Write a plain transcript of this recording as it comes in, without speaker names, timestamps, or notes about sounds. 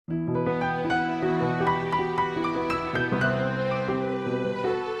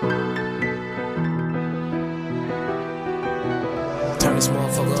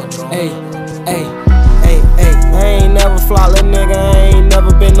Hey, I ain't never flop, little nigga. I ain't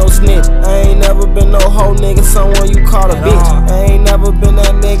never been no snitch. I ain't never been no hoe nigga, someone you call a bitch. I ain't never been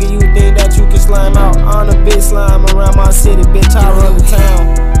that nigga you think that you can slime out. I'm the bitch slime around my city, bitch. I run the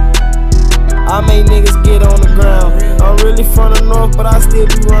town. I make niggas get on the ground. I'm really from the north, but I still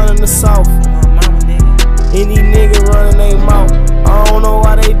be running the south. Any nigga running they mouth. I don't know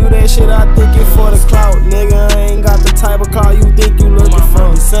why they do that shit, I think it for the clout. Nigga, I ain't got the type of car you think you looking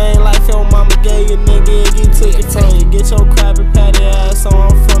for. The same life your mama gave you, nigga, it get took it from you. Get your Krabby Patty ass on,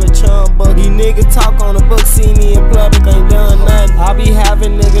 I'm from the CHUM, but these niggas talk on the book, see me in public, ain't done nothing. I be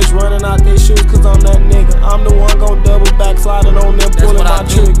having niggas running out their shoes, cause I'm that nigga. I'm the one gon' double back, sliding on them, pulling my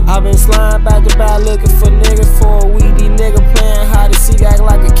trigger. I been sliding back to back looking for niggas for a week. These niggas playing hide and seek, act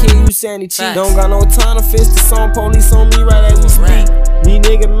like a kid, you saying he cheat. Don't got no time to fist the song, police on me right as we speak. These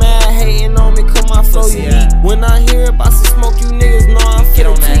niggas mad, hating on me, cause my flow unique. When I hear about some smoke, you niggas know I'm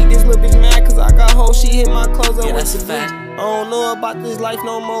finna tweet. This little bitch mad cause I got hoes, she hit my clothes up with the beat. I don't know about this life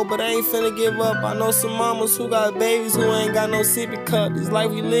no more, but I ain't finna give up. I know some mamas who got babies who ain't got no sippy cup. This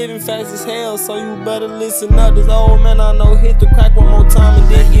life we living fast as hell, so you better listen up. This old man I know hit the crack one more time and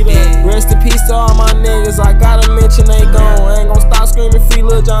then get up. Rest in peace to all my niggas, I gotta mention they gone. I ain't gon' stop screaming free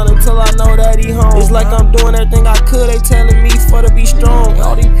Lil Jon until I know that he home. It's like I'm doing everything I could, they telling me for to be strong.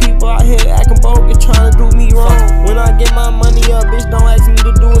 All these people out here acting bogus, trying to do me wrong. When I get my money up, bitch, don't ask me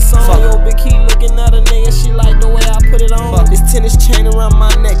to do a song. Yo, bitch, keep looking at a nigga, she like the way I put it on. This tennis chain around my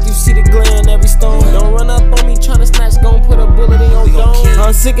neck, you see the glare in every stone. Don't run up on me tryna snatch, gon' put a bullet in your dome.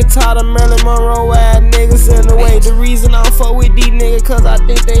 I'm sick and tired of Marilyn Monroe ass niggas in the way. The reason I fuck with these niggas cause I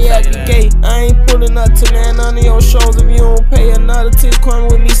think they act gay. I ain't pulling up to none of your shows if you don't pay. Another 6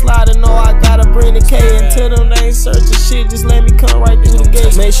 corner with me sliding, know I gotta bring the K. Until them they ain't searching shit, just let me come right through the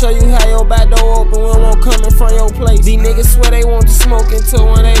gate. Make sure you have your back door open when won't coming from your place. These niggas swear they want to smoke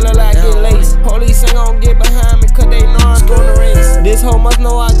until when they look like get laced. Police ain't gon' get behind me cause they know I'm doing the race. This hoe must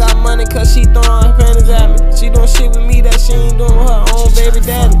know I got money cause she throwing her panties at me. She doing shit with me that she ain't doing with her own baby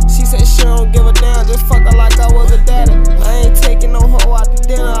daddy. She said she don't give a damn, just fuck her like I was a daddy. I ain't taking no hoe out to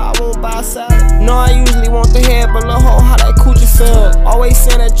dinner, I won't buy a salad. No, I usually want the head, but lil' hoe, how that coochie feel? Always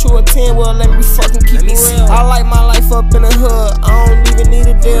saying that you a 10, well let me fucking keep it real. I like my life up in the hood, I don't even need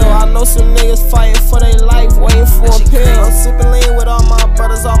a deal. I know some niggas fighting for their life, waiting for a pill. I'm sipping lean with all my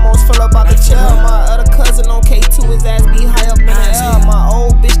brothers, almost fell up out the chair. My other cousin on K2, his ass be high up in the air. My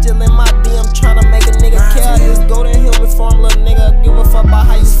old